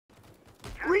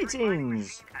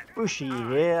Greetings! Bushy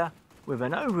here with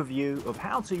an overview of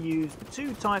how to use the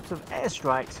two types of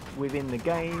airstrikes within the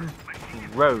game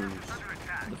Crowz.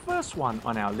 The first one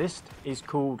on our list is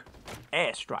called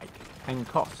Airstrike and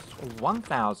costs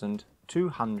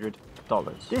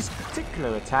 $1,200. This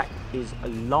particular attack is a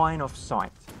line of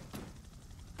sight.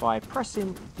 By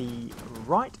pressing the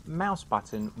right mouse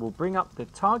button will bring up the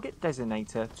target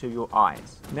designator to your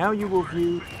eyes. Now you will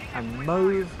view a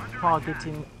mauve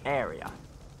targeting area.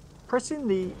 Pressing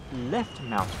the left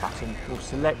mouse button will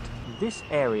select this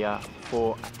area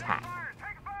for attack.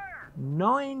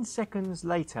 9 seconds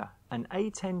later, an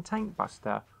A-10 tank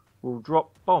buster will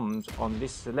drop bombs on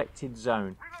this selected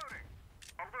zone.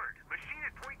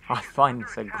 I find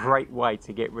this a great way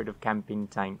to get rid of camping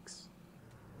tanks.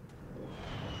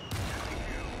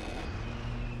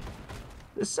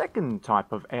 The second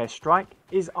type of airstrike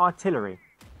is artillery,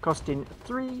 costing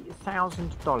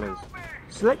 $3,000.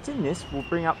 Selecting this will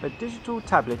bring up a digital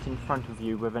tablet in front of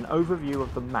you with an overview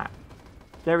of the map.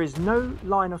 There is no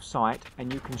line of sight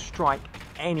and you can strike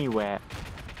anywhere.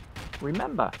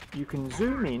 Remember, you can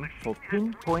zoom in for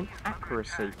pinpoint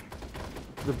accuracy.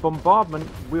 The bombardment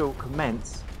will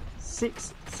commence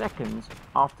 6 seconds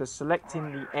after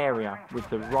selecting the area with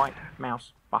the right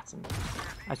mouse button.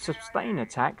 A sustain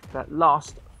attack that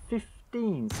lasts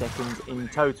 15 seconds in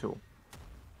total.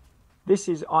 This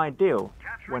is ideal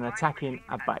when attacking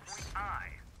a base.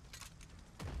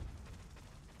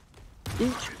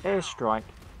 Each airstrike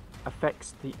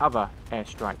affects the other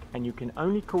airstrike and you can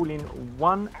only call in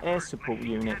one air support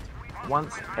unit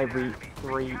once every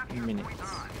 3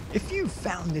 minutes. If you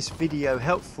found this video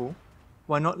helpful,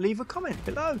 why not leave a comment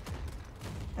below?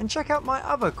 And check out my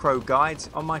other Crow guides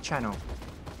on my channel.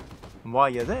 And while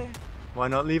you're there, why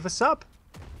not leave a sub?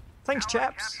 Thanks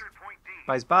chaps.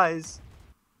 Bye.